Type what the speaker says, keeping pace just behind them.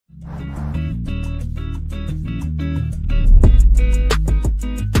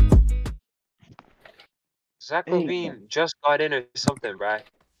Zach Levine just got in or something, bruh.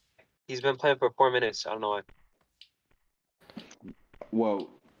 He's been playing for 4 minutes. I don't know why. Well,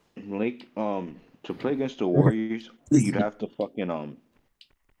 like to play against the Warriors, you'd have to fucking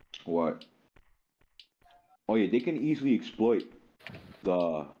what? Oh yeah, they can easily exploit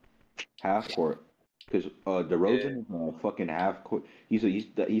the half court because DeRozan is a fucking half court. He's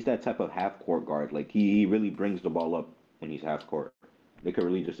that type of half court guard. Like he really brings the ball up when he's half court. They could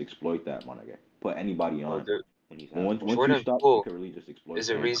really just exploit that one again. Put anybody on when he's half court. Once you Jordan stop, they Poole could really just exploit. is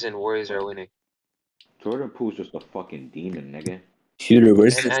the reason Warriors are winning. Jordan Poole's just a fucking demon, nigga. Shooter And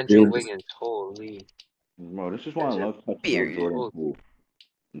versus Andrew Wiggins, holy. Bro, this is why I love touching on Jordan Poole.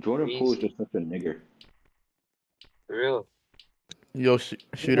 Jordan Poole is just such a nigger. For real. Yo,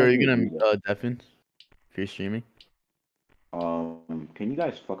 Shooter, are you gonna deafen if you're streaming? Can you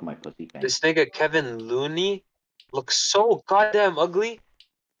guys fuck my pussy? This nigga Kevin Looney looks so goddamn ugly.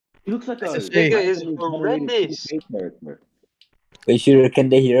 He looks like this nigga is horrendous. Wait, Shooter, can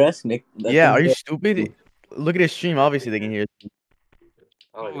they hear us, Nick? Yeah, are you stupid? Look at his stream. Obviously, they can hear us.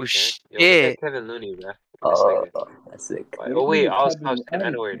 Oh shit! Yo, Kevin Looney, bro. Oh, that's sick. Oh wait, I'll stop saying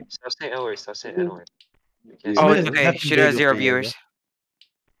N-word. Stop saying N-word. Stop saying N-word. Oh, it's okay. Shooter has 0 viewers.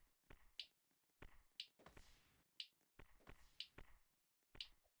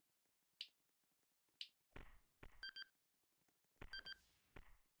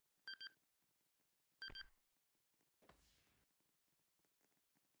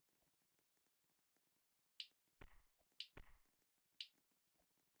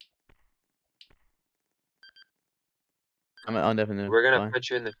 I'm undefinite. We're gonna punch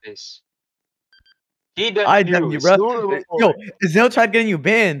you in the face. I definitely, bro. Yo, Zell tried getting you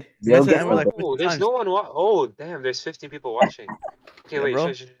banned. There's no one. Oh, damn! There's 50 people watching. Okay, yeah, wait.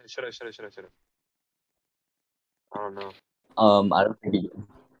 Bro. Should I? I don't know. I don't think you.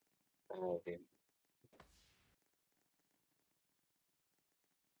 Oh, okay.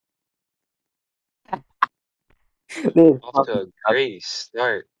 Off to a great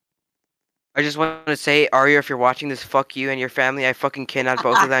start. I just want to say, Aria, if you're watching this, fuck you and your family. I fucking kidnapped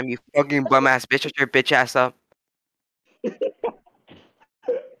both of them. You fucking bum ass bitch. Shut your bitch ass up.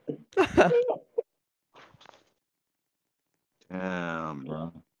 Damn,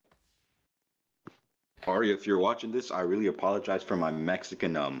 bro. Aria, if you're watching this, I really apologize for my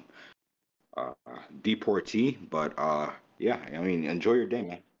Mexican deportee, but yeah, I mean, enjoy your day,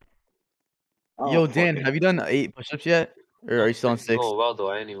 man. Yo, Dan, have you done 8 push-ups yet, or are you still on 6? Oh, well, though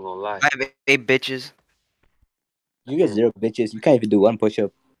I ain't even gonna lie. I have 8 bitches. You get 0 bitches. You can't even do 1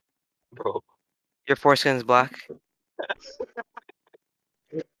 push-up. Bro. Your foreskin is black.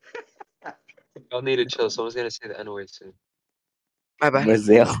 Y'all need to chill. Someone's gonna say the N-word soon. My bad. Where's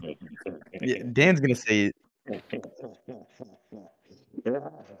Zale? Yeah, Dan's gonna say it.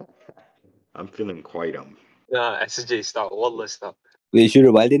 I'm feeling quite Nah, SJ, stop. Wallah, stop. Wait,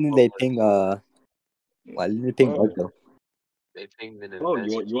 Shooter, why didn't they ping Marco? They pinged in Oh,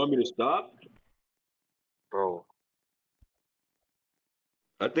 you want me to stop? Bro.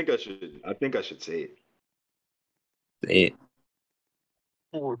 I think I should say it. Say it.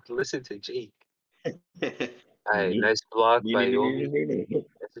 Oh, listen to Jake. Alright, nice block by Yomi. SJ,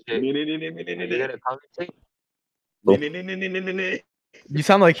 you gonna commentate? you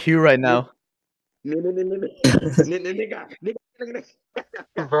sound like Hugh right now. Bro.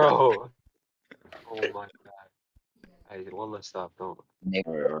 Oh my god. Hey, wallah, stop. Don't.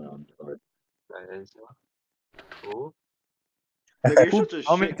 Alright, cool. Nigga, you're such a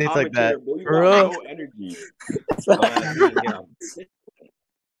shit Things like that, boy. You bro. got no energy.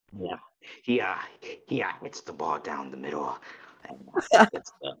 Yeah. It's the ball down the middle.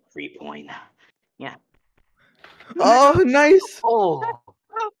 It's the 3-point. Yeah. Oh, nice. Oh.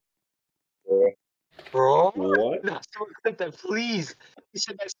 Bro. What? No, someone clip that, please. You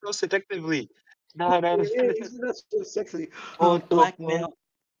said that so seductively. No. That's so sexy. Oh, blackmail.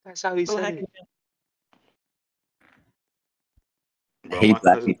 That's how he said it. Bro, I hate my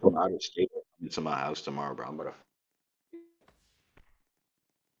black cousin people. from out of state coming to my house tomorrow, bro. I'm gonna.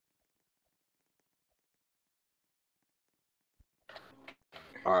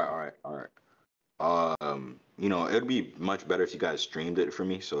 All right. You know, it'd be much better if you guys streamed it for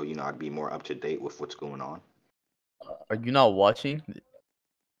me, so you know I'd be more up to date with what's going on. Are you not watching?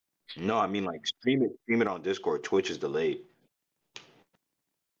 No, I mean like stream it on Discord. Twitch is delayed.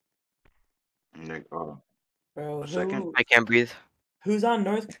 Like, Bro, a second. I can't breathe. Who's on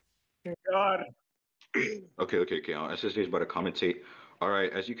North? God. Okay. SSJ is about to commentate. All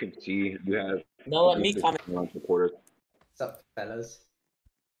right, as you can see, you have No, let me comment. supporters. What's up, fellas?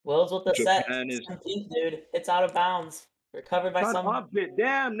 Will's with the set. Japan is. 17th, dude. It's out of bounds. Recovered by Shut some. up, bit.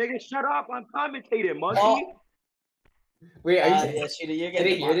 Damn, nigga, shut up. I'm commentating, monkey. Oh. Wait, are you? Yeah, Shooter, you're Did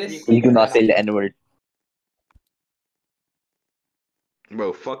getting. they hear this? You do not say the N-word.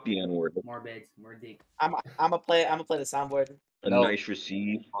 Bro, fuck the N-word. More beds, more dick. I'm gonna play the soundboard. A No. nice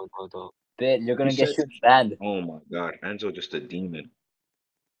receive. Bit, you're gonna He get said- shoot banned. Oh my god, Enzo just a demon.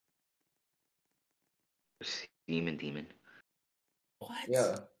 Demon. What?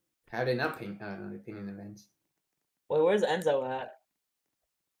 Yo, how they not ping? Oh no, they ping in events. Wait, where's Enzo at?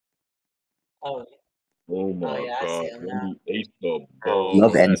 Oh, Oh my yeah, I see god, him when now. he aced the ball.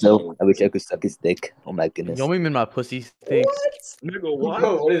 Love that's Enzo. so- I wish I could suck his dick. Oh my goodness. Yo, in my pussy stinks. Nigga, what?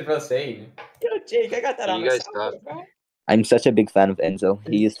 Bro, what is bro saying? Yo, Jake, I got that Can on you the guys soundboard, stop? bro. I'm such a big fan of Enzo.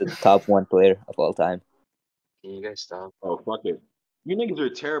 He is the top 1 player of all time. Can you guys stop? Oh, fuck it. You niggas are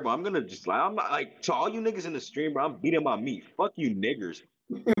terrible. I'm gonna just I'm not like to all you niggas in the stream, bro. I'm beating my meat. Fuck you niggers.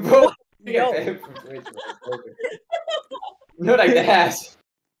 Bro, Yo. no, like that.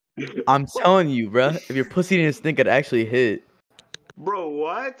 I'm telling you, bruh. If your pussy didn't stink, I'd actually hit. Bro,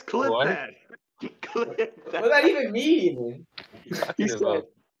 what? Clip What? that. Clip that. What does that even mean? He Talking said, about?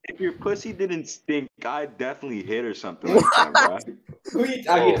 if your pussy didn't stink, I'd definitely hit or something like that, bro. Who are you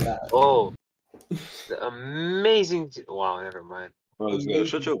talking about? Oh, the amazing. Wow, never mind. Bro, yo,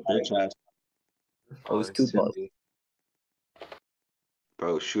 shut your bitch ass. Oh, it's it's 2 balls. silly.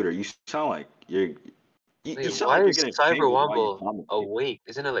 Bro, shooter, you sound like you Wait, sound why like you're is getting Cyber fingered while you Womble commentate. awake?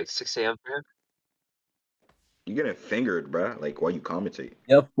 Isn't it like 6 a.m. for him? You're getting fingered, bro. Like while you commentate.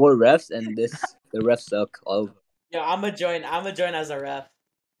 You have 4 refs, and the refs suck. All of them. Yo, I'm gonna join as a ref.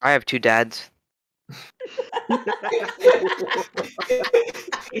 I have 2 dads.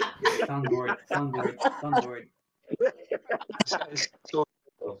 Soundboard. This guy's so.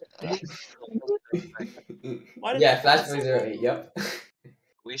 Why did Yeah, I- Flash Boys are 8. Yep.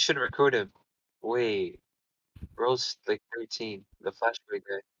 We should recruit him. Wait, bro's like 13. The flashback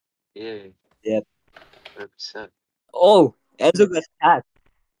guy. Yeah. Yep. 100%. Oh, Enzo got tapped.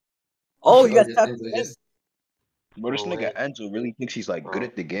 Oh, you got Just- tapped. just- Bro, this No nigga way. Enzo really thinks he's like good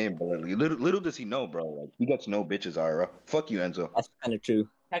at the game, but like, little does he know, bro. Like he gets no bitches, Ira. Fuck you, Enzo. That's kind of true.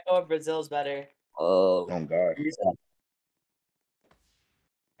 Heck over Brazil's better. Oh, Oh god.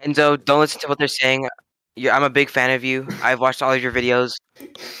 Enzo, don't listen to what they're saying. I'm a big fan of you. I've watched all of your videos. He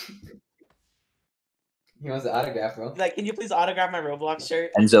wants the autograph, bro. He's like, can you please autograph my Roblox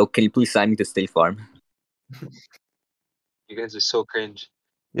shirt? Enzo, can you please sign me to State Farm? You guys are so cringe.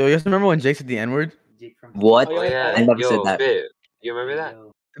 Yo, you guys remember when Jake said the N-word? Jake from What? Oh, Oh yeah. I never Yo, said that. Bit. You remember that?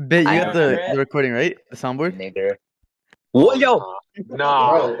 Yo, Bit, you I got remember it. the recording, right? The soundboard? Nigger. What, yo?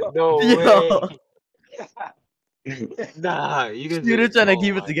 Nah, no Yo. way. Nah, you guys. Shooter are- trying to oh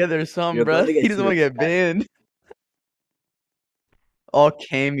keep it my together or something, You're bro. about to get He doesn't want to Shooter get banned. All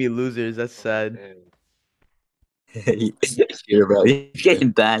Cammy losers. That's sad. man. Sure, bro. You're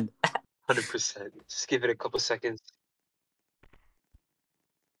getting banned. 100%. Just give it a couple seconds.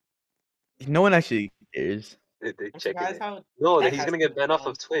 No one actually cares. They I'm check surprised it. how No, Tech he's has gonna get people banned off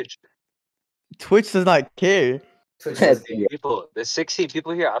on. of Twitch. Twitch does not care. Twitch Yes, is yeah. People, there's 16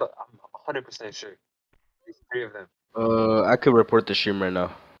 people here. I'm 100% sure. There's 3 of them. I could report the stream right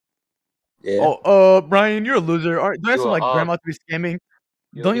now. Yeah. Oh, Brian, you're a loser. Don't you have Yo, some like grandma to be scamming?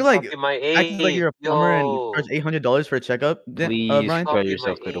 Yo, Don't you he's like copying my act like you're a aim. plumber and Yo. charge $800 for a checkup? Please Brian. call Copy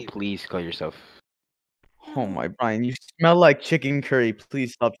yourself, my Little. aim. Please call yourself. Oh my, Brian, you smell like chicken curry.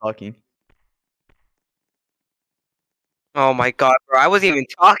 Please stop talking. Oh my god, bro. I wasn't even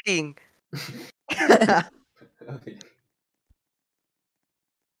talking. Okay.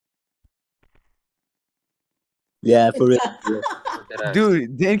 Yeah, for real. Deadass.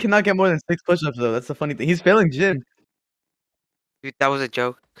 Dude, Dan cannot get more than 6 push-ups though. That's the funny thing. He's failing gym. Dude, that was a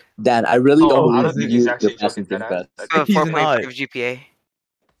joke. Dan, I really Oh, don't I believe don't think he's you. actually You're passing joking things deadass. fast. I I have a He's 4.5 not. GPA.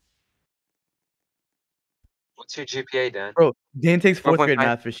 What's your GPA, Dan? Bro, Dan takes 4th grade 4.5.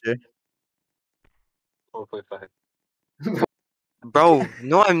 math for sure. 4.5. Bro,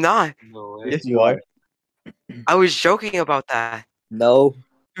 no, I'm not. No way. Yes, you are. I was joking about that. No,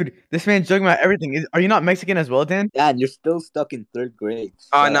 Dude, this man's joking about everything. Are you not Mexican as well, Dan? Dan, you're still stuck in 3rd grade.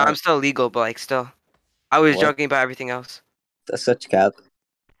 Oh, Shut no, up. I'm still legal, but like, still. I was What? joking about everything else. That's such cap.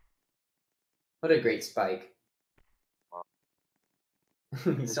 What a great spike.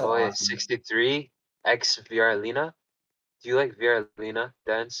 He's so Boy, awesome. 63 X Viarlina. Do you like Viarlina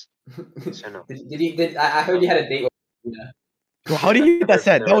dance? Yes or no? I heard you had a date with Luna. Bro, how did you get that There's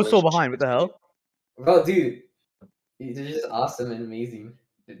set? been a That was so relationship behind. What the between hell? Bro, dude. They're just awesome and amazing.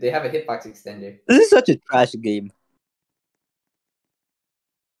 They have a hitbox extender. This is such a trash game.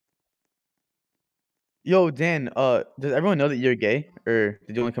 Yo, Dan. Does everyone know that you're gay, or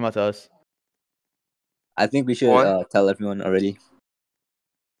did you only come out to us? I think we should What? tell everyone already.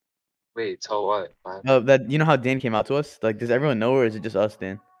 Wait, tell what? That you know how Dan came out to us. Like, does everyone know, or is it just us,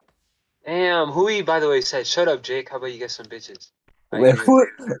 Dan? Damn, Hui, by the way, said, "Shut up, Jake. How about you get some bitches?" Wait, who?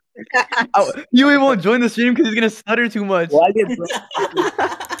 Oh, Huey won't join the stream because he's gonna stutter too much. Why did He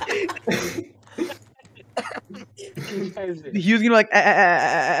was gonna be like,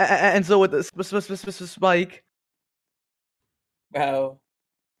 and so with the spike. Bro.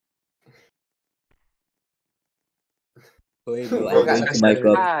 Wait, Bro, bro, guys, wake Mike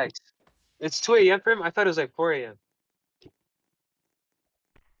up. Guys, it's 2 a.m. for him. I thought it was like 4 a.m.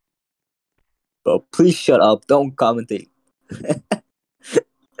 Bro, please shut up. Don't commentate.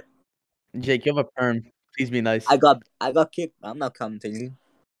 Jake, you have a perm. Please be nice. I got kicked. I'm not commentating.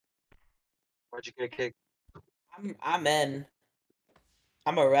 Why'd you get kicked? I'm in.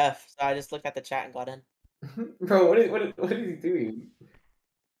 I'm a ref, so I just looked at the chat and got in. Bro, what is he doing?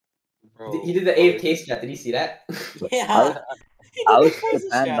 Bro, He did the AFK strat. Did you see that? Yeah. I was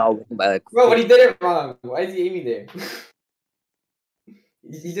Japan now by like. Bro, but he did it wrong. Why is he aiming there?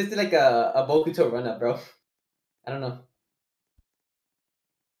 He just did like a Bokuto run up, bro. I don't know.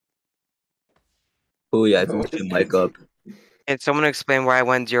 Oh yeah, I think we should mic up. Can someone explain why I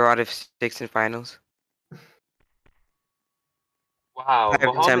went 0 out of 6 in finals? wow, 5 to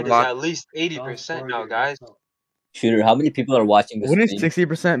 10 Muhammad is block. at least 80% now, guys. Shooter, how many people are watching this? Wouldn't stream?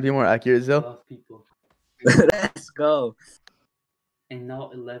 60% be more accurate, Zil? 12 people. Let's go. And now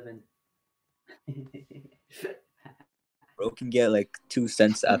 11. Bro can get like 2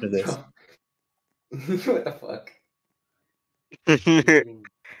 cents after this. What the fuck?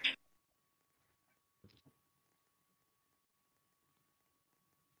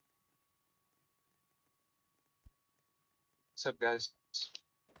 What's up, guys?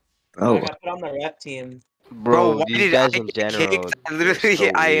 I got put on the rep team. Bro, why these did guys I in get general, kicked? Literally,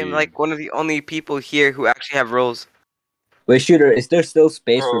 so I am weird. like one of the only people here who actually have roles. Wait, Shooter, is there still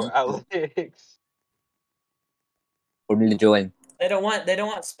space Bro, Alex. for me to join? They don't want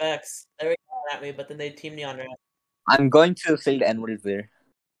specs. They were yelling at me, but then they teamed me on rep. I'm going to say the N-word there.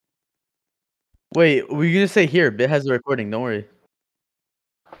 Wait, we're gonna say here. Bit has the recording. Don't worry.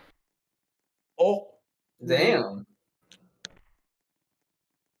 Oh, damn.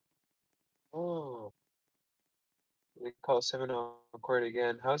 Oh. They call 7 on court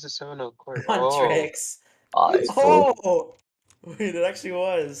again. How's the 7 on court? on Oh. tricks. Cool. Oh, wait, it actually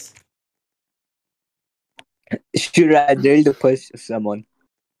was. Shooter, I dare you to push someone.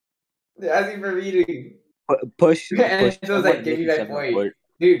 They're asking for reading. Push. And push it was like, give me that 7 on point. court.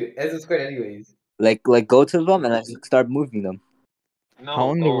 Dude, Ezra squared anyways. Like go to them and like start moving them. No,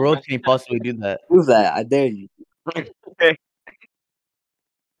 How in the world can you possibly do that? Move that. I dare you. So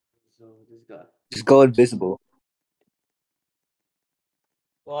this guy. Just go invisible.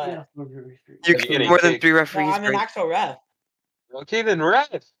 What? Yeah. You Getting killed more than kicked. 3 No, referees. I'm an right? actual ref. Okay, then ref.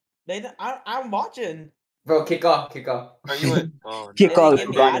 I'm watching. Bro, kick off. Are you in? Oh, Kick They off.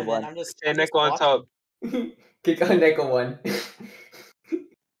 didn't give me Ronnie admin. won. I'm just Okay, Nick on top. Kick on Neko 1.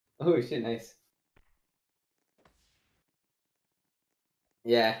 Oh shit, nice.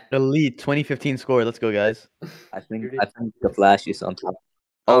 Yeah. Elite 2015 score. Let's go, guys. I think the flash is on top.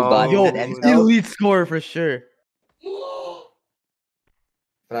 Oh god, Yo, is it Enzo? elite score for sure.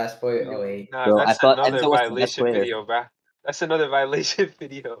 Flashpoint 08. Nah, Bro, I that's thought another Enzo was the best violation player. video, bruh. That's another violation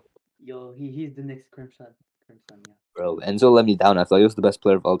video. Yo, he's the next Crimson. Yeah. Bro, Enzo let me down. I thought he was the best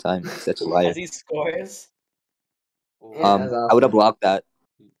player of all time. He's such a liar. as he scores. Yeah, that's I would have blocked that.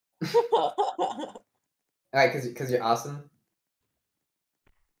 Alright, cause you're awesome.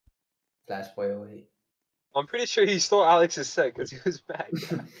 Flashpoint 08. I'm pretty sure he stole Alex's set because he was back.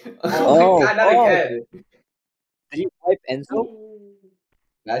 Oh my god, not again. Did you wipe Enzo?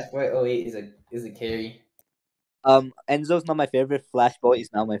 Flashpoint 08 is a carry. Enzo's not my favorite. Flashboy is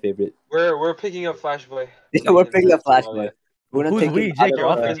now my favorite. We're picking up Flashboy. Yeah, we're picking up Flashboy. We're gonna Who's take we? him out Jake, of you're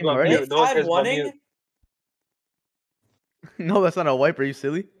off the- the team already? No one cares about winning? mute. No, that's not a wipe. Are you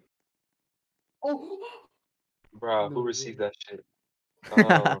silly? Bro, No who way. received that shit?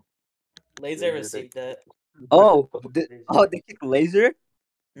 Oh, Laser received it. Oh, they kicked Laser?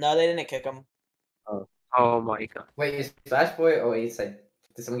 No, they didn't kick him. Oh my god. Wait, is Flashpoint 08 like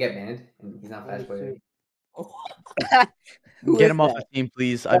did someone get banned? And he's not Flashpoint 08. Who Get is him off that? the team,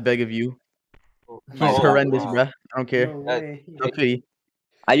 please. I beg of you. He's Oh, horrendous, wow. bruh. I don't care. No way. How could he?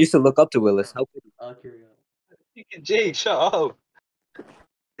 I used to look up to Willis. How could I'll carry on. Jake, shut up.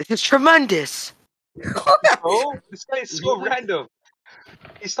 This is tremendous. Bro, this guy is so random.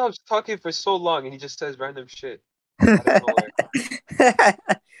 He stops talking for so long and he just says random shit. Out of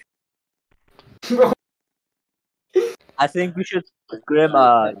nowhere. I think we should scrim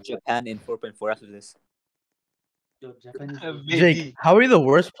Japan in 4.4 after this. Yo, Japan is Jake, how are you the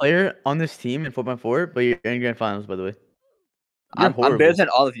worst player on this team in 4.4, but you're in grand finals, by the way? You're I'm horrible. better than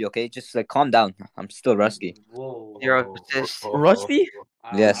all of you. Okay, just like calm down. I'm still rusty. Whoa. You're obsessed. Rusty?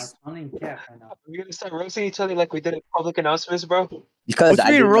 Yes. I'm running cap right now. We're gonna start roasting each other like we did at public announcements, bro. Because What I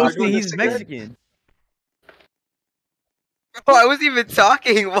you mean did not. roasting? doing He's this again? Mexican. Oh, I wasn't even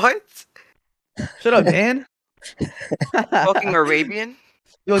talking. What? Shut up, Dan. Fucking Arabian?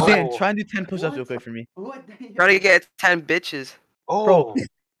 Yo, Dan, Oh. try and do 10 push-ups real quick for me. What? Try to get 10 bitches. Oh, He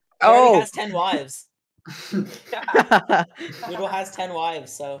already Oh, has 10 wives. Noodle has 10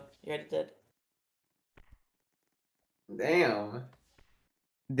 wives, so you already did. Damn.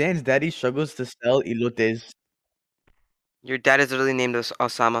 Dan's daddy struggles to sell elotes. Your dad is literally named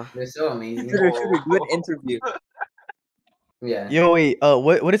Osama. They're so amazing. shooter, do an interview. Yeah. Yo, wait,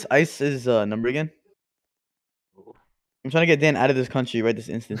 what is Ice's number again? I'm trying to get Dan out of this country right this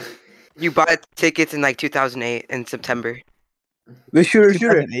instant. You bought tickets in like 2008 in September. Wait, shooter.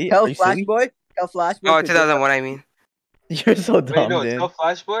 2008? Tell Are you silly? Flashboy. Tell Flashboy. Oh, to 2001, I mean. You're so wait, dumb, no, Dan. tell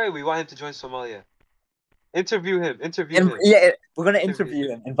Flashboy we want him to join Somalia. Interview him. Yeah, we're gonna interview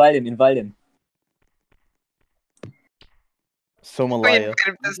him. Invite him. Somalia.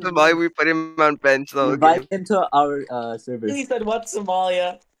 We put him on bench though. Invite him to our server. He said, what,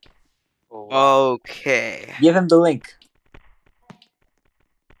 Somalia? Oh, wow. Okay. Give him the link.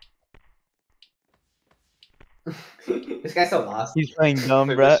 This guy's so lost. He's playing dumb,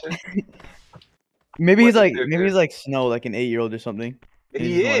 bruh. Maybe he's like Snow, like an 8-year-old or something. And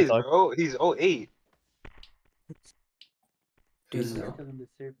He just don't wanna is, talk. bro. He's 08. Who's Dude, no? tell him to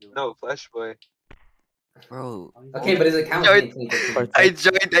serve you. No, Flashboy. Bro. Okay, but his account Join- is I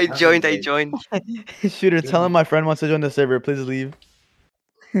joined. Shooter, tell him my friend wants to join the server. Please leave.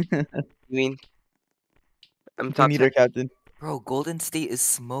 I mean, I'm Team top leader, 10. captain. Bro, Golden State is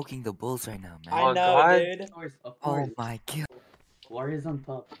smoking the Bulls right now, man. I Oh, know, God. dude. Of course. Oh my god. Warriors on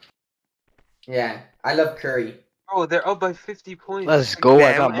top. Yeah, I love Curry. Bro, they're up by 50 points. Let's go.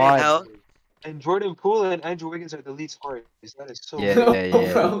 I got Damn, mine. hell. And Jordan Poole and Andrew Wiggins are the lead scorers. That is so Yeah.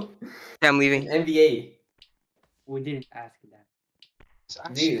 weird. Bro, I'm leaving. NBA. We didn't ask that. It's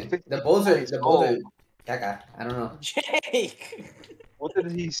actually Dude, 50 the Bulls are points. Caca. I don't know. Jake! What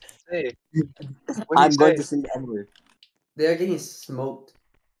did he say? I'm going to say N-word. They're getting smoked.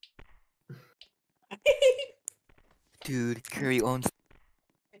 Dude, Curry owns.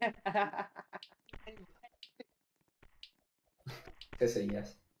 Just say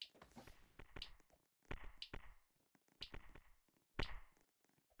yes.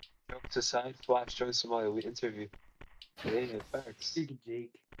 Jokes aside, Flash joins Somalia. We interview. Yeah, facts. Big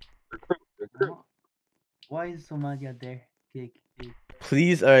Jake. Recruit. Why is Somalia there? Jake.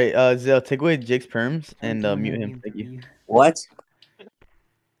 Please, alright, Zell, take away Jake's perms and Don't mute let me him. Thank you. interview. What?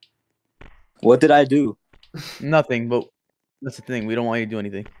 What did I do? Nothing, but that's the thing. We don't want you to do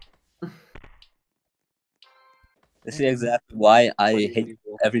anything. This is exactly why I hate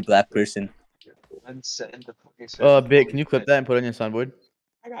every black person. Send the fucking Bit, can you clip that and put it on your soundboard?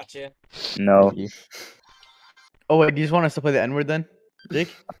 I got you. No. Thank you. Oh wait, do you just want us to play the N-word then,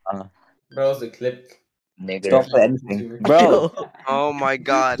 Jake? Bro's the clip. Nigga. Don't play anything. Bro. Yo. Oh my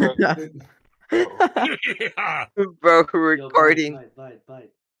god. Oh. Bro, Yo, recording. Bye.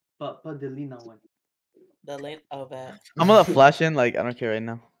 But the Lina one. The lane of it. I'm gonna let Flash in. Like I don't care right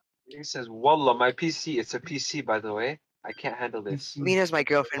now. He says, Wallah, my PC. It's a PC, by the way. I can't handle this. Lena's my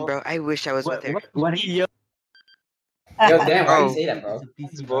girlfriend, bro. I wish I was with her. What yo? Yo, damn, why do you Bro. say that, bro?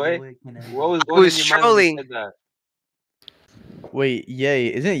 Boy, What what was I going was in your mind when trolling. you said that? Wait,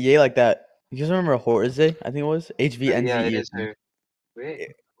 Yay, isn't Yay like that? You guys remember Horizay? I think it was HVNZE. Yeah, it is her.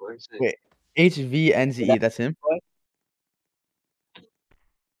 Wait, where is it? Wait, HVNZE. That's him.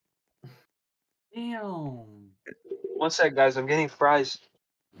 Damn. One sec, guys. I'm getting fries.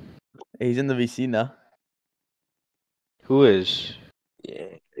 Hey, he's in the VC now. Who is?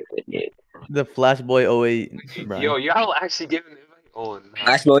 The Flash Boy 08. Brian. Yo, y'all actually giving him invite? Oh, no.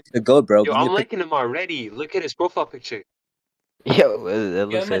 Flashboy's the goat, bro. Yo, I'm liking him already. Look at his profile picture. Yo, it Give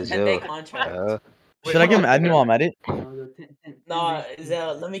looks him a as 10-day though. contract. Should I give him admin while I'm at it? No,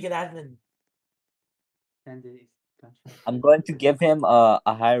 let me get admin. 10 days. Contract. I'm going to give him a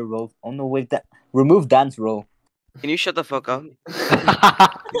higher role. Oh no, wait, remove Dan's role. Can you shut the fuck up?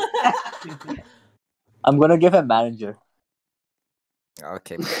 I'm gonna give him manager.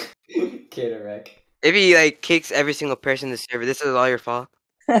 Okay. Kid wreck. If he like kicks every single person in the server, this is all your fault.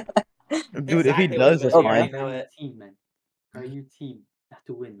 Dude, if he Exactly does, that's what fine. you know it. Team, man. Are you team? Have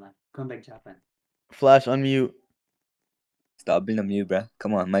to win, man. Come back, Japan. Flash, unmute. Stop being a mute, bro.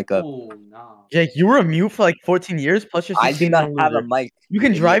 Come on, mic up. Oh no. Jake, you were a mute for like 14 years, plus you're I 16 do not and a have a loser. mic. You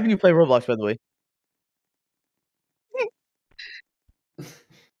can idiot. drive and you play Roblox, by the way.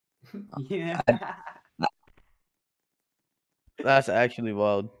 Yeah. That's actually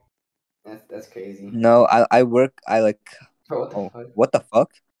wild. That's crazy. No, I work. I like. Bro, what the Oh, fuck? what the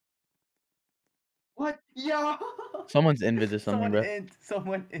fuck? What? Yo. Someone's invis or something, Someone bro. in.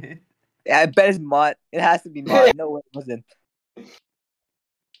 Someone in. Yeah, I bet it's mod. It has to be mod. No way, it wasn't.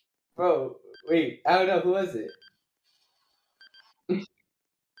 Bro, wait, I don't know, who was it?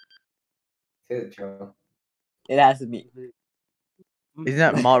 Say the troll. It has to be. Isn't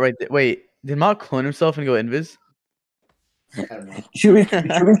that Mott right there? Wait, did Mott clone himself and go invis? I don't know. Should we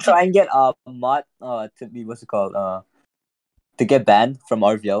try and get mod to be what's it called to get banned from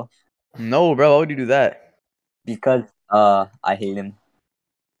RVL No, bro. Why would you do that? because I hate him.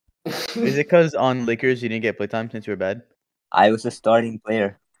 Is it because on Lakers you didn't get playtime since you were bad? I was a starting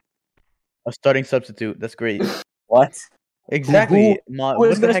player. A starting substitute. That's great. What? Exactly. Who Mott, was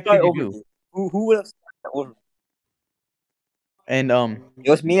what the gonna heck start did you over do? me? Who would have started over me? And It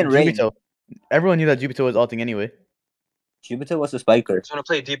was me and Rain. Jubito. Everyone knew that Jubito was alting anyway. Jupiter was a spiker. Just want to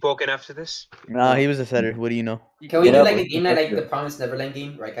play Deep Oaken after this? Nah, he was a setter. What do you know? Can we Get do up, like a let's game do night, like that the shit. Promised Neverland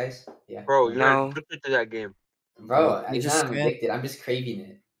game, right, guys? Yeah. Bro, you're No. addicted to that game. Bro, We it's just not I'm scam. addicted. I'm just craving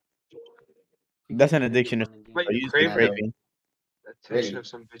it. That's an addiction. But I you used to be crave it. craving. Attention Really? of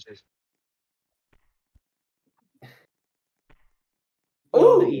some bitches.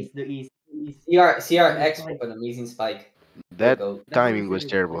 Oh, the Ooh! east. The east. The east. CRX with an amazing spike. That Go. timing was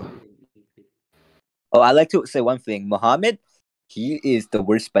terrible. Oh, I like to say one thing. Mohammed, he is the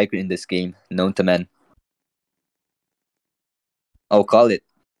worst spiker in this game, known to man. Oh, call it.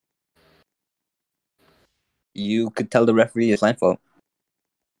 You could tell the referee it's line fault.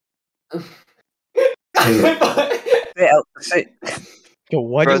 Say, Yo,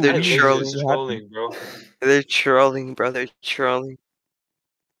 why Bro, do they're we trolling. Just trolling, bro. They're trolling, bro. They're trolling.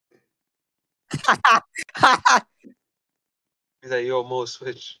 He's like, yo, Mo,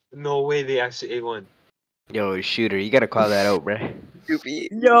 switch. No way they actually A1. Yo, shooter, you gotta call that out, bruh.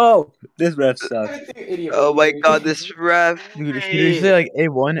 yo, this ref sucks. Oh my god, this ref. Dude, if you say like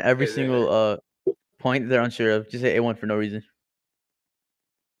A1 every Hey, single point they're unsure of, just say A1 for no reason.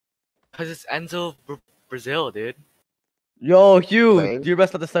 Cause it's Enzo Brazil, dude. Yo, Hugh, Playing? do your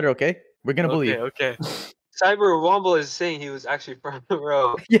best not to stutter, okay? We're gonna bully you. Okay. Cyber Womble is saying he was actually from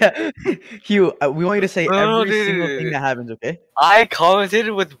bro. Yeah, Hugh, we want you to say No, every dude, single dude, thing dude. that happens, okay? I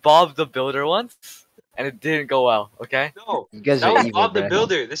commentated with Bob the Builder once, and it didn't go well. Okay. No, You guys that are was evil, Bob the bruh.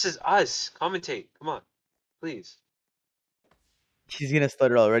 Builder. This is us. Commentate. Come on. Please. He's gonna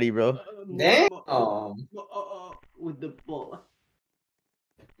stutter already, bro. Damn. With the ball.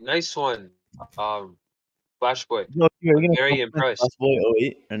 Nice one. Flash Boy. Yo, Hugh, are you gonna Very compliment impressed. Flash Boy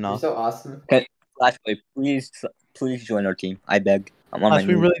 08 or You're no? so awesome. Flashboy, please join our team. I beg. I'm on my Flash,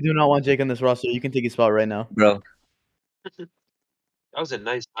 we knees, really do not want Jake on this roster. You can take his spot right now. bro. That was a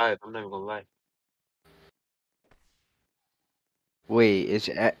nice dive. I'm not even gonna lie. Wait,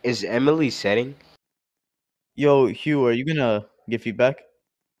 is Emily setting? Yo, Hugh, are you gonna give feedback?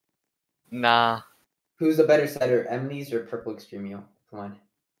 Nah. Who's the better setter, Emily's or Purple Extremio? Come on.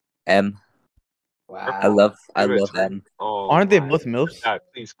 M. Wow. I love Favorite M. time? Oh, Aren't they my. both Clip MILFs? that.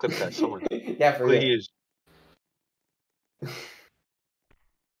 Please clip that. Someone. Yeah, for real. Please.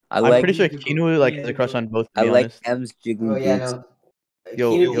 I'm like pretty sure Kinu like has a crush on both. To I be like honest. M's jiggly Oh yeah, boots. no.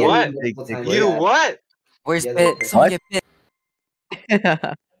 Yo, Keenan you what? multiple times, You yeah. what? Where's Yeah, Bit? that's Someone What? get Bit.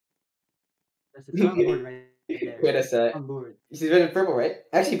 There's a soundboard right there. Wait a sec. Soundboard. She's been in Purple, right?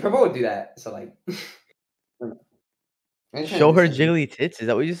 Actually, Purple would do that. So like. Show her jiggly tits. Is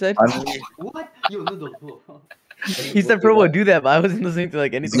that what you said? What? Yo, no. He said Purple would do that, but I wasn't listening to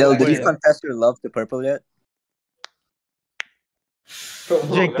like anything. Yo, before did you that. confess your love to Purple yet?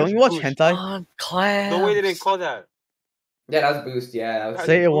 Jake, don't you watch hentai? On class. No way they didn't call that. Yeah, that was Boost. Yeah, that was.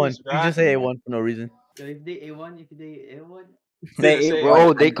 Say Boost, A1. You right? just say A1 for no reason. So if they A1, Say Say A1.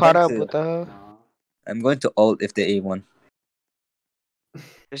 Bro, they I'm caught going up. to- What the hell? no. I'm going to ult if they A1.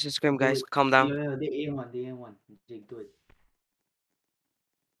 Just a scrim, guys. Dude, Calm down. Yo, they A1. Jake, do it.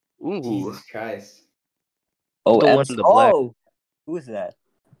 Ooh. Jesus Christ. Oh, The one M's. in the black. Oh, who is that?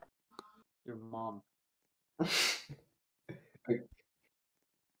 Your mom.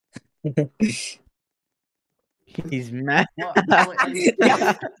 He's mad.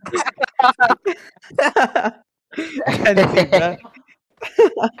 Anything, bruh.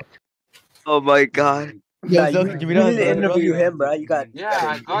 Oh my god. Yeah, Yo, you give me that need to his name, bro. interview him, bro. You got. Yeah,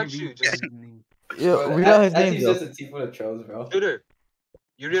 I got you. Just Yo, Bro, read out his that name, seems though. just a team full of trolls, bro. shooter.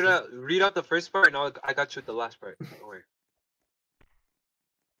 You read out the first part, and I got you with the last part. Don't worry.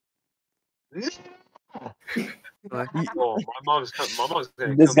 Oh, my mom's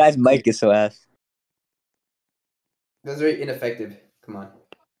gonna This kill guy's me. mic is so ass. That's very ineffective. Come on.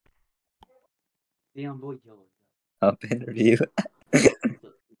 Damn boy, yo. Up in review.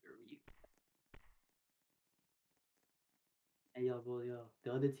 Hey yo, boy, yo.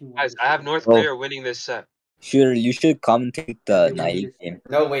 The other team won Guys, this I have set. North Oh. Korea winning this set. Sure, you should commentate the They won naive this game.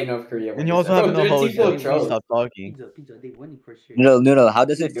 set. No way, North Korea. And you also have no host. People Please trolls. stop talking. Pizza, they winning for sure. No. How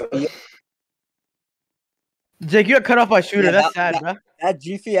does it feel? Jake, you got cut off by shooter. Yeah, That's sad, bro. That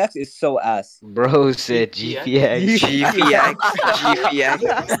GFX is so ass. Bro said GPX? GPX. GPX.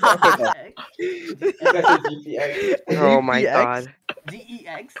 You guys said GPX. Oh my god.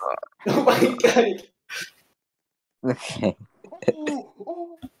 GEX. Oh my god. Okay.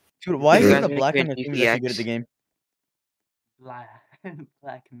 Dude, why You is guys the make black me on a the team that's so good at GPX. the game?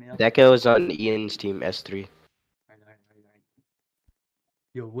 Blackmail. That guy was on Ian's team S3. Right.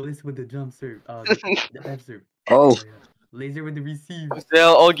 Yo, Willis with the jump serve. The F serve. Oh. Yeah. Laser with the receive.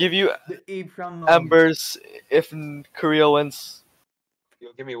 I'll give you The A from embers if Korea wins. Yo,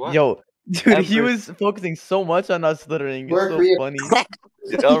 give me what? Yo, dude, he Embers. was focusing so much on not slithering. It's Where so Korea- funny.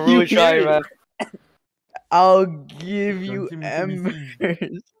 I'm really You trying, hear man. I'll give you Jimmy,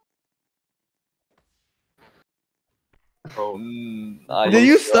 embers. Bro, Did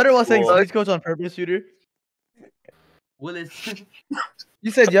you stutter while saying Cool. speech coach on purpose, shooter? Willis. You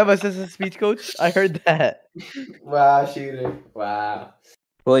said you have a speech coach? I heard that. Wow, shooter. Wow.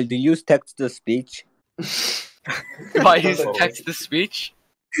 Well, do you use text to speech? If I use text to speech,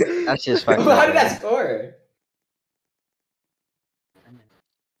 That's just fucking. How did that score?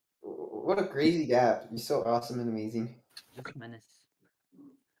 What a crazy gap. You're so awesome and amazing. Just menace.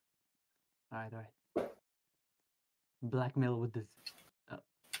 Alright. Blackmail with this.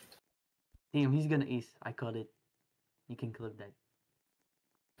 Damn, he's gonna ace. I called it. You can clip that.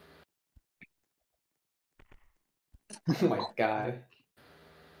 Oh my god.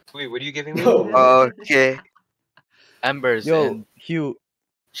 wait, what are you giving me? Okay. embers Yo, and Hugh,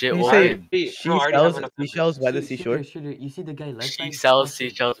 shit can you will say win. Hey, she no, I already have sells enough seashells by the Shooter, seashore? Shooter, you see the guy left She side? sells Watch it.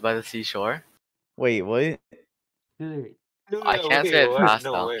 seashells by the seashore. Wait, what? Shooter. No, I can't say it what? fast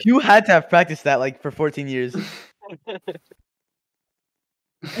No though. way. Hugh had to have practiced that like for 14 years.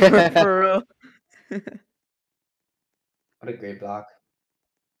 For real. What a great block.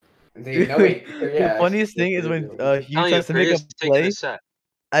 Dude, Dude, no, wait. the Yeah, funniest actually, thing is when Hugh Telling you, tries to make a Korea's taking play the set.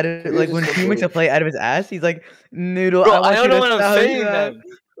 out of Korea's like just when so Hugh makes a funny. play out of his ass, he's like, "Noodle, Bro, I want I you don't know to what I'm stop saying that."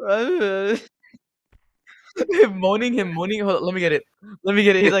 then. Him moaning. Hold on, let me get it.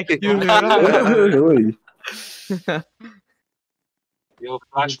 He's like, Yo,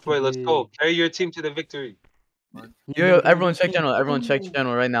 Flash Boy, let's go. Carry your team to the victory. yo, everyone check channel. Everyone check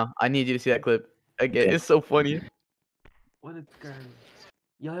channel right now. I need you to see that clip. Again, it's so funny. What a guy.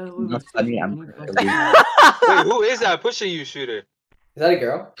 Yo, Not funny, I'm Wait, who is that pushing you, shooter? Is that a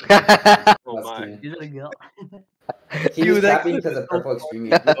girl? Oh That's my. cute. Is that a girl? He was Dude, that tapping clip because is of so purple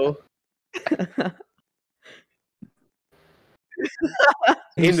funny, extreme. bro.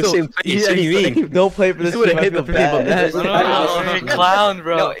 In the same place. What do you mean? Don't play for this This would've team. I hit feel the people bad. net. There's No, a- you're a clown,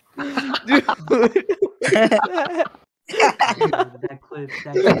 bro. Dude. That clip.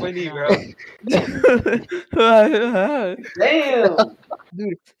 So funny, bro. Damn!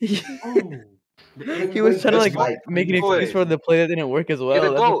 Dude, Oh. he was trying to like Spike. make an Boy. excuse for the play that didn't work as Get well. a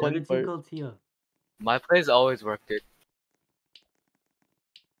That's the goal. funny The team part. called Tia. My plays always work, dude.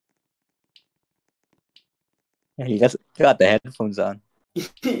 He just got the headphones on.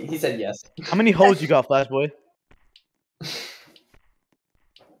 He said yes. How many hoes you got, Flash Boy?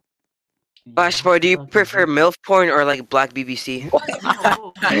 Flash boy, do you prefer MILF porn or like black BBC?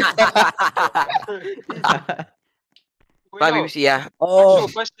 Wait, Black no. BBC, yeah. Oh,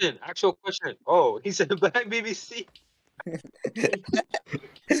 Actual question. Oh, he said Black BBC.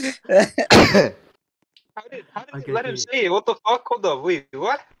 How did you let him say it? What the fuck? Hold up, wait,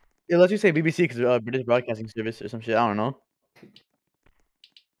 what? It lets you say BBC because British Broadcasting Service or some shit. I don't know.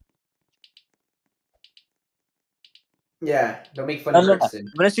 Yeah, don't make fun no, of no. Brixton.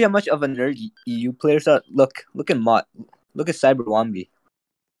 You wanna see how much of a nerd EU players are? Look at Mott. Look at Cyber Wombi.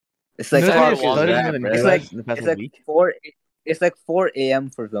 It's like You know Cyber they're Wombi. stuttering Yeah, more than bro. you it's guys like in the past it's like week. 4. It's like 4 a.m.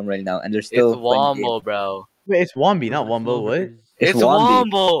 for them right now, and they're still It's playing the game. Wombo, bro. Wait, it's Wombi, not Wombo. What? It's Wombi.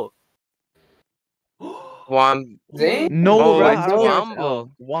 Wombo. Wom. Damn! No, Oh, bro. it's I don't care.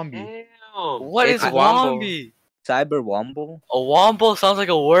 Wombo. Wombi. Damn. What is It's Wombi? Cyber Wombo. A Wombo sounds like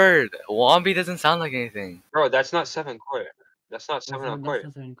a word. Wombi doesn't sound like anything. Bro, that's not 7 court. That's not 7 on court.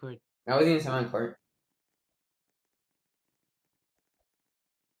 That wasn't even someone court.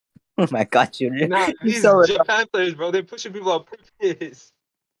 Oh my god, Junior. Nah, You're these so Japan players, bro, they're pushing people on purpose.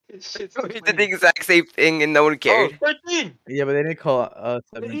 Shit's We did the exact same thing and no one Oh, cared. 13! Yeah, but they didn't call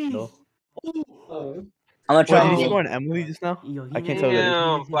 7 though. Oh. I'm gonna try Wait, did he to score on Emily just now? Yo, he I can't made tell it. that.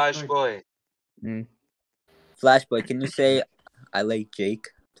 Damn, He Flash scored. Boy. Mm. Flashboy. Can you say I like Jake,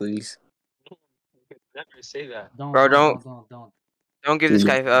 please? Never say that. Bro, don't give this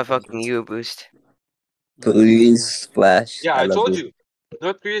guy a fucking you boost. Please, Flash. Yeah, I love told you.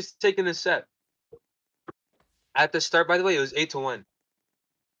 North Korea's taking this set. At the start, by the way, it was 8-1.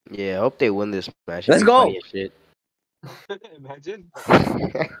 Yeah, I hope they win this match. Let's It'd be go. funny as shit. Imagine.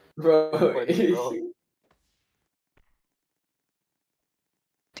 Bro.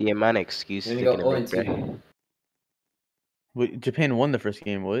 The amount of excuses Then you they're go gonna make, 0-2. bro. Wait, Japan won the first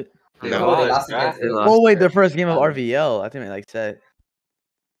game. What? No, No, they lost, lost bruh. against They Italy. lost. Oh wait, their first game of Um, RVL. I think they like said.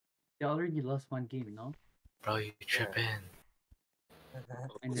 They already lost one game, you know? Bro, you tripping.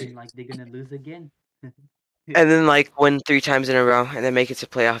 And then like they're gonna lose again. And then like win 3 times in a row and then make it to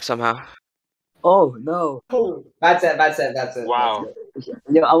playoff somehow. Oh no. Bad set. Wow.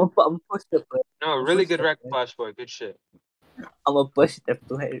 Yo, I'm gonna push the play. No, really good rec, Flash Boy. Good shit. I'm gonna push the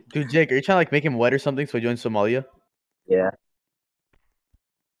play. Dude, Jake, are you trying to like make him wet or something so he joins Somalia? Yeah.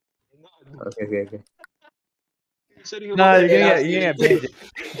 Okay. You said you Nah, were you're gonna gonna get get nasty. banned.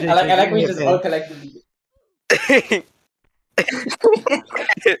 Jake, I like you're we gonna just get all banned. collectively.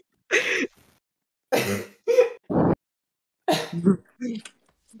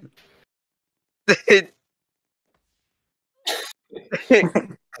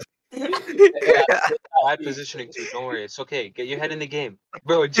 Bad positioning too. Don't worry, it's okay. Get your head in the game,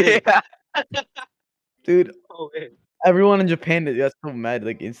 bro. Jake. Dude, Oh, wait. everyone in Japan got so mad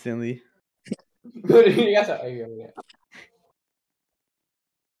like instantly. You guys are arguing.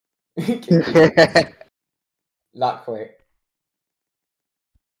 Not quite.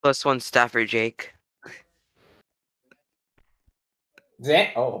 +1 Stafford Jake.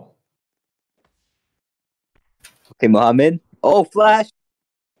 Oh. Okay, Mohammed. Oh, Flash.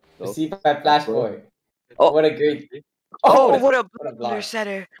 Received by Flash Boy. Oh. What a great. Oh, what a block. blunder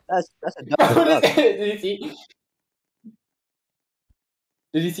setter. That's a dub. Did you see?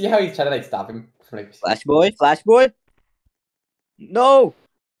 Did you see how he's trying to like stop him from like Flash boy. No.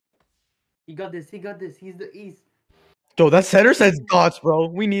 He got this. He's the ace. Yo, that center says gods, bro.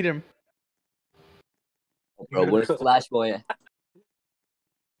 We need him. Bro, where's Flash boy?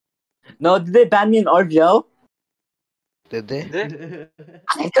 No, did they ban me in RVL? Did they?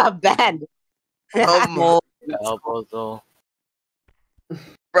 I got banned. Oh, Elbows though.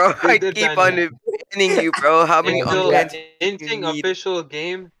 bro, They I did keep ban on him. banning you, bro. How many Until unbans you Inting need? official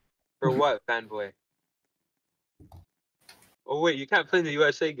game for what, fanboy? Oh wait, you can't play in the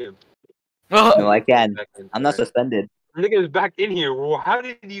USA game. No, I can. Back in, I'm not sorry. suspended. Nigga's back in here. Well, how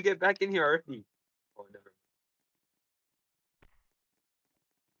did you get back in here already? Oh, never.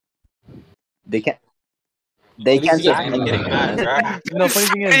 They can't. They At least can't you get suspend angry. me. Getting mad, bro. No, funny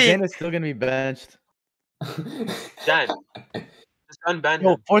thing is, Jan is still gonna be benched. Dan, just unban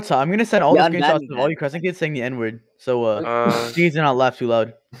Yo, him. Forza, I'm gonna send all Yeah, the unban screenshots me, of all man. you Crescent kids saying the N-word. So please do not laugh too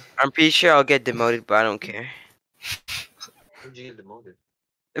loud. I'm pretty sure I'll get demoted, but I don't care. How'd you get demoted?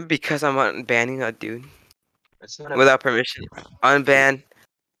 Because I'm unbanning a dude That's not a without permission. Unban.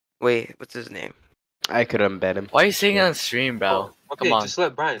 Wait, what's his name? I could unban him. Why are you saying it on stream, bro? Oh, okay, Come on. just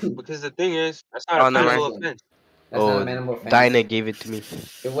let Brian. Because the thing is, that's not Oh, a never penal mind. offense. That's not a manable offense. Dinah gave it to me.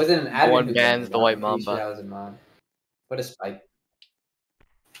 It wasn't an No admin. one who bans did it. the white I'm pretty sure mamba. that was a mod. What a spike.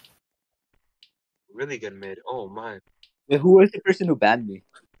 Really good mid. Oh my. Wait, who was the person who banned me?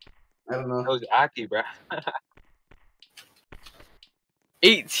 I don't know. That was Aki, bro.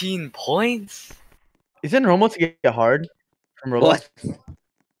 18 points? Isn't normal to get hard from Roblox? What?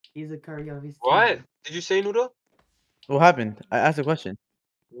 He's a curry of his What? team. Did you say Noodle? What happened? I asked a question.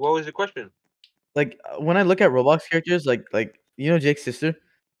 What was the question? Like when I look at Roblox characters, like you know Jake's sister,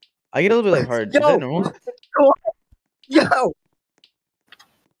 I get a little bit like hard. Is that Yo! normal? Yo!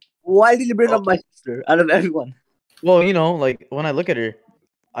 Why did you bring up my sister out of everyone? Well, you know, like when I look at her,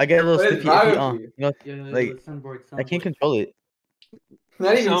 I get a little What is snippy, wrong iffy. with you? You know, Yo, like sunboard. I can't control it.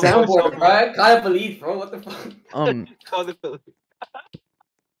 Not even Soundboard, soundboard, bro. Call the police, bro. What the fuck? Call the police.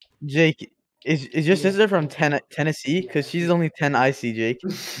 Jake, is your sister from Tennessee? Cause she's only 10 IC, Jake.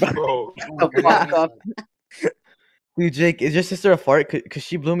 Bro. Fuck off. Dude, Jake, is your sister a fart? Cause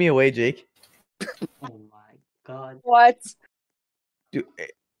she blew me away, Jake. Oh my god. What? Dude,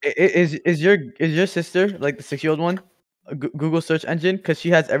 is your sister like the 6-year-old one? A Google search engine? Cause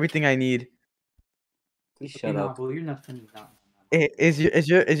she has everything I need. Please Okay, shut nah, up. bro, you're not funny now. Is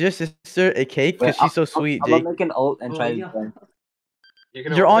your sister a cake? Cause Wait, she's so sweet, I'm Jake. gonna make an ult and Oh, try yeah. to join. You're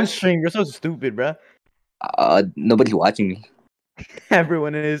gonna You're on what? stream. You're so stupid, bruh. Nobody's watching me.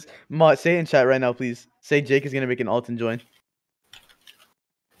 Everyone is. Say it in chat right now, please. Say Jake is gonna make an alt and join.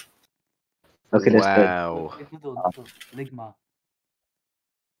 Okay, that's good. Wow. Ligma.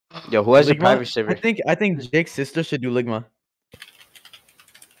 Yo, who has a Ligma? private server? I think Jake's sister should do Ligma.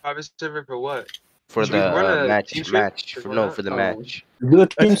 Private server for what? For Should we run the a match. team scrim? For Why no, not? for the match. Do a A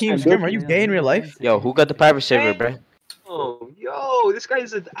team team scrim. scrim? Are you gay in real life? Yo, who got the private server, bruh? Oh, yo, this guy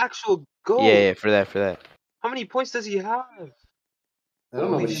is an actual goat. Yeah, for that. How many points does he have? I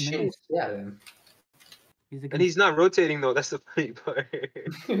don't know, Holy but shit. yeah, then. And he's not rotating though. That's the funny part.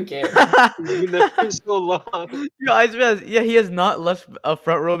 Who cares? He's been there for so long. Yo, he has not left a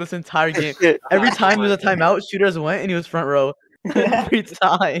front row this entire game. Every time there's a timeout, shooters went and he was front row. Every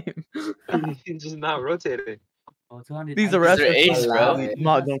time. He's just not rotating. These arrests They're are ace,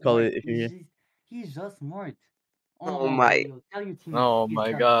 bro. Don't call it if you're here. He's just smart. Oh my. Tell your team. Oh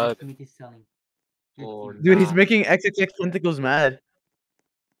my god. Oh, Dude, he's nah. making XXX Tentacles mad.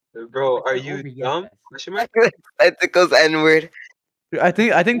 Bro, are you dumb? Question mark? Tentacles N-word. Dude, I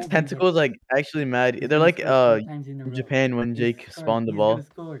think Tentacles like actually mad. They're like in Japan when Jake spawned the ball.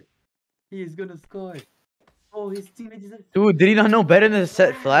 He's gonna score. Oh, his teammate is. Dude, did he not know better than to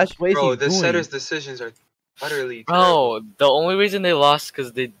set flash? What is Bro, he the doing? setter's decisions are utterly terrible. Bro, the only reason they lost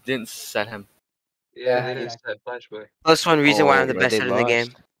because they didn't set him. Yeah, they didn't set flash boy. Plus one reason why I'm the Oh, best they setter in the game.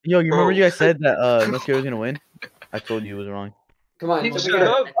 lost. Yo, you remember Bro. you guys said that North Korea was gonna win? I told you it was wrong. Come on, He we shut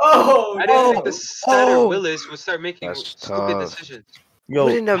got- up. Oh, I didn't think no. the setter Oh. Willis would start making That's stupid tough. decisions. Yo,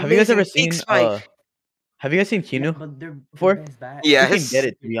 What an have you guys ever amazing seen big spike. have you guys seen Kinu But they're before? Yes. He can get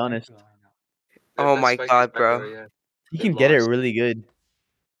it, to be honest. Their Oh best my spike god, back bro. row, yeah. He They've can get it lost. really good.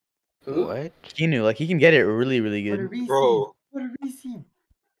 Who? What? Kinu, like he can get it really, really What a good. receive. Bro. What a receive.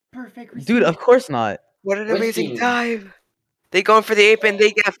 Perfect receive. Dude, of course not. What an Which amazing team? dive. They going for the ape and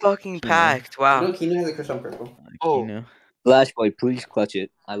they get fucking Kinu. packed. You Wow. know Keenan has a crush on purple. Oh. Kinu. Flash boy, please clutch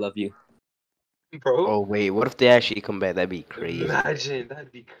it. I love you. Bro. Oh wait, what if they actually come back? That'd be crazy. Imagine.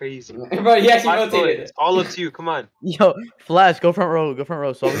 That'd be crazy. Bro, he actually Flash boy, rotated it's all up to you. Come on. Yo, Flash, go front row,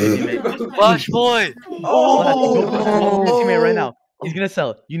 So your teammate. it. Flash boy! Flash, go your teammate right now. He's gonna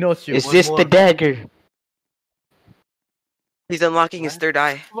sell. You know it's true. Is One this more. the dagger? He's unlocking his third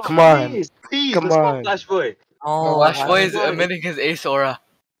eye. Come on. Please, Come let's go, on. Flash boy. Oh, Flash boy is boy. emitting his ace aura.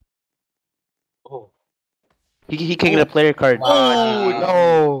 Oh. He can get a player card. Oh,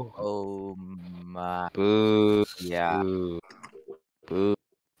 no. Oh my. Boo. Yeah. Boo.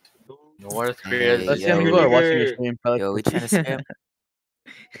 North Korea. Hey, Let's see how many yo. people are watching your stream. Probably Yo, we trying to scam.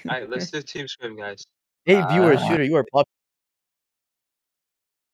 Alright, let's do team swim, guys. 8 viewers, shooter. You are popular.